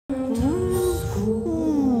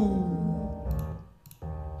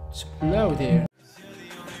It's loud here.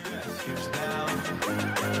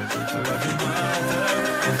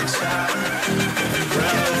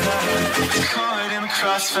 Caught in the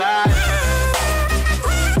crossfire.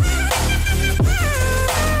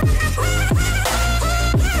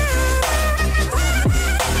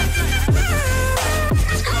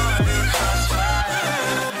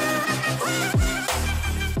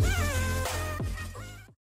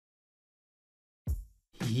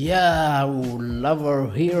 Yeah, lover,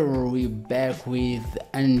 here we back with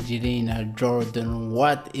Angelina Jordan.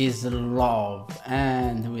 What is love?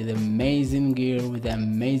 And with amazing girl, with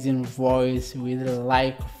amazing voice, with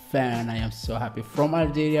like fan. I am so happy. From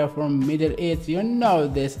Algeria, from Middle East. You know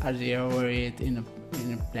this Algeria, where it in a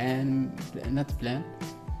plan, not plan,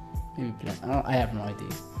 maybe plan. Oh, I have no idea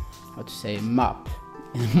how to say map.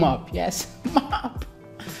 Map, yes, map.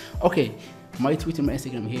 Okay. My Twitter, my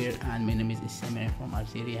Instagram here, and my name is Samir from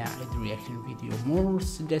Algeria. I do reaction video, more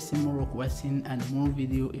suggesting, more requesting, and more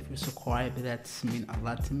video. If you subscribe, that's mean a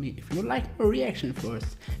lot to me. If you like a reaction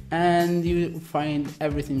first, and you find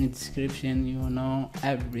everything in the description, you know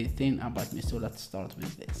everything about me. So let's start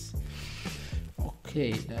with this.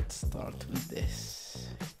 Okay, let's start with this.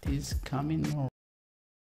 It is coming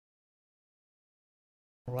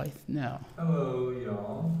right now. Hello,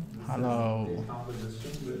 y'all. Hello. This is a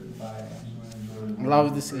composition written by Angelina Jordan. I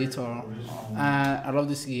love this guitar. I love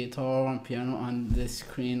this guitar and piano on the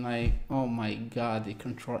screen. Like, oh my god, they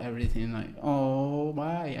control everything. Like, oh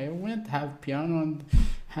my, I want to have piano and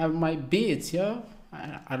have my beats. Yeah,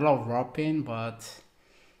 I love rapping, but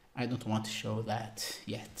I don't want to show that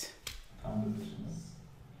yet. Compositions.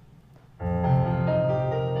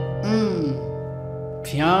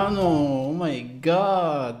 Piano, oh my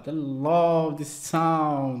god, I love the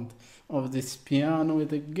sound of this piano with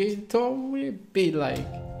the guitar. Will be like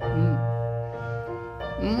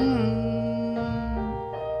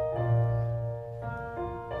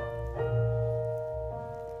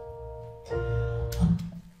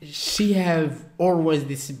She have always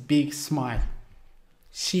this big smile.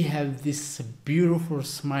 She have this beautiful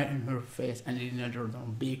smile in her face. And Angelina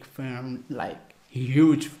Jordan, big fan, like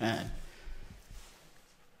huge fan.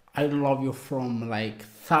 I love you from like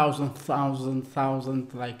thousand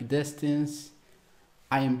like distance.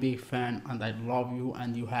 I am big fan and I love you,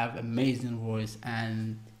 and you have amazing voice,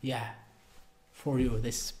 and yeah, for you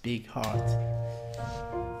this big heart.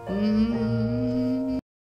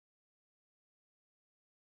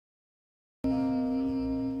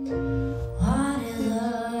 What is a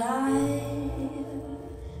life?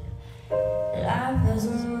 Life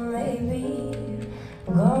isn't maybe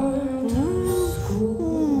going to school.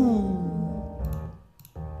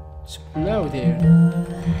 It's loud here.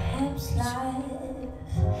 Perhaps life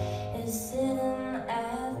is sitting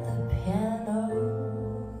at the piano.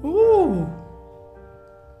 Ooh.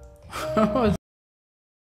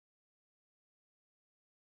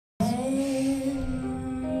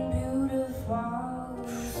 Beautiful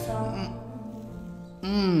songs.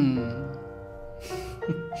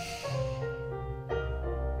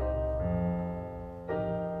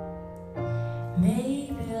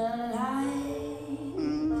 Maybe life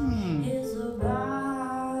is about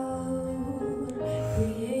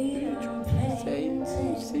creating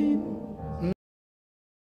plenty.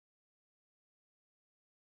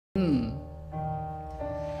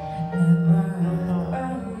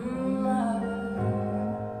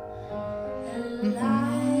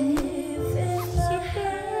 Life is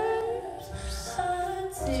perhaps a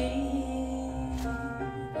tea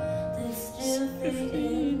that's still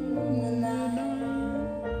in the night.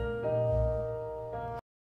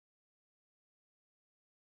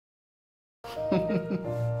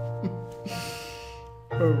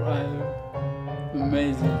 Alright.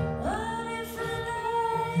 Amazing. What if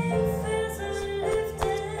life is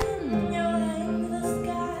lifting your hand to the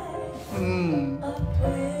sky? Up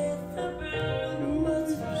with the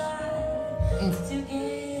bluebirds fly to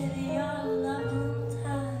get your love in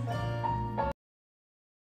time.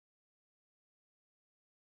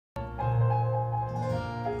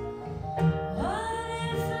 What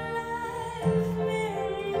if life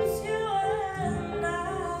means you and I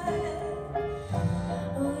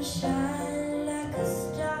will shine like a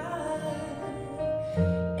star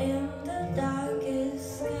in the darkest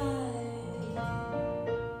sky?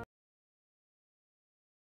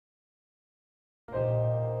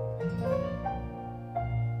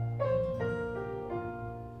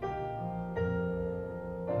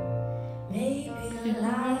 Maybe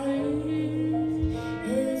life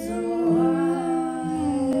is a warm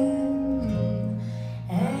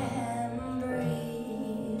and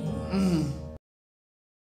breeze.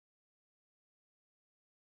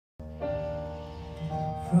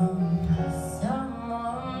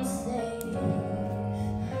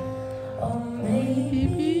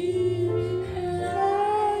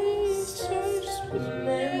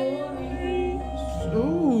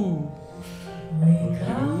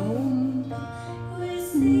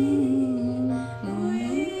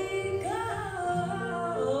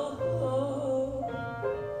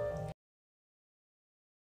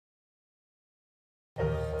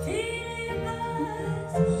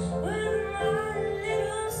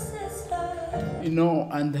 you know,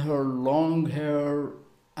 and her long hair,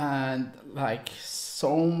 and like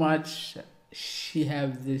so much, she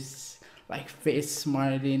have this like face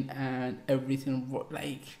smiling and everything,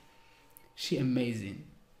 like she amazing.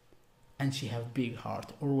 And she have big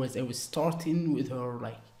heart. Always I was starting with her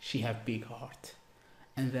like she have big heart,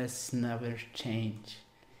 and that's never change.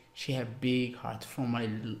 She have big heart. From I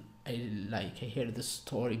hear the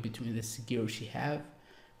story between this girl she have,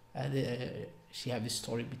 she have the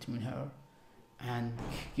story between her and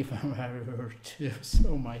give her too. So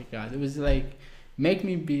oh my god, it was like make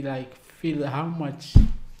me be like feel how much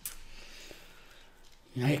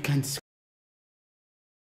I can't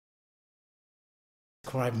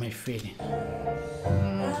describe my feeling.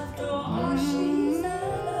 After all she said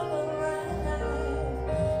about life,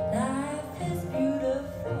 life is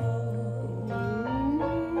beautiful.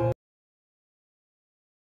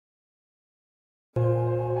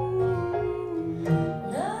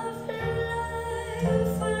 Love life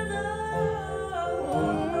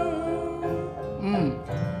Mm.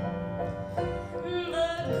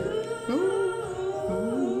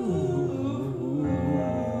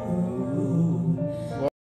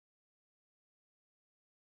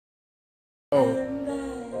 Oh.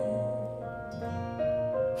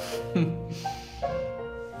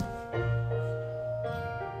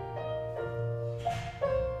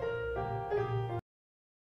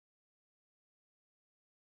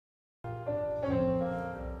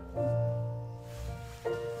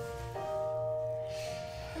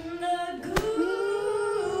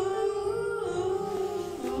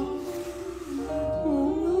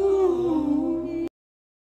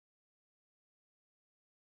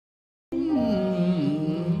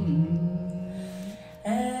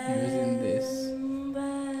 Using this.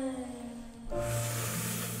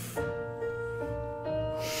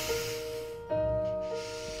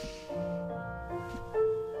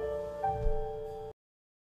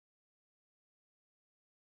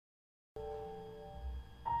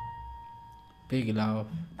 Big love.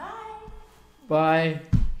 Bye.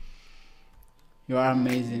 You are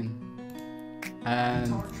amazing.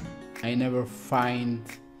 And I never find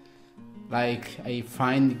like I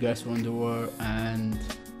find girls from the world and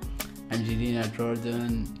Angelina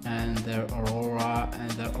Jordan and their Aurora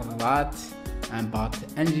and their alot, and but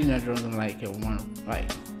Angelina Jordan like a one like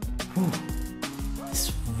whew, this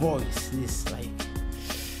voice, this like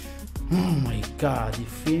oh my god, you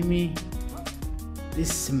feel me?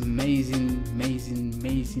 This amazing, make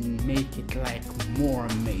it like more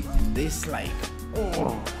amazing. This like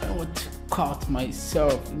oh, I want to cut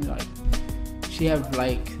myself, like she have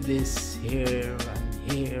like this here and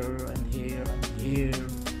here and here and here,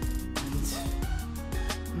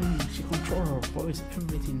 and she control her voice,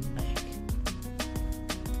 everything, like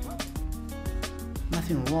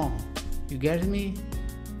nothing wrong. You get me?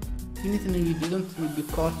 You need to know you don't need to be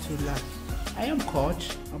caught to like I am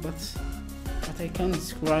caught, but I can't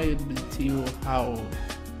describe to you how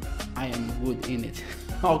I am good in it.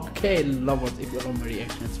 Okay, lovers, if you love my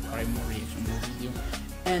reactions, subscribe more reaction to this video.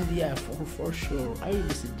 And yeah, for sure, I will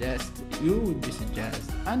be suggest, you will be suggest,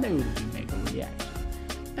 and I will be making a reaction.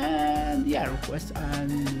 And yeah, request,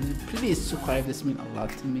 and please subscribe, this means a lot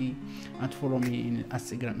to me. And follow me in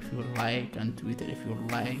Instagram if you like, and Twitter if you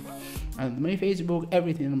like, and my Facebook,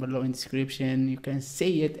 everything below in description. You can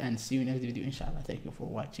say it, and see you in next video, inshallah. Thank you for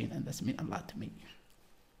watching, and that's mean a lot to me.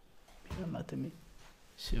 Mean a lot to me.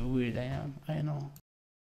 So weird I am, I know.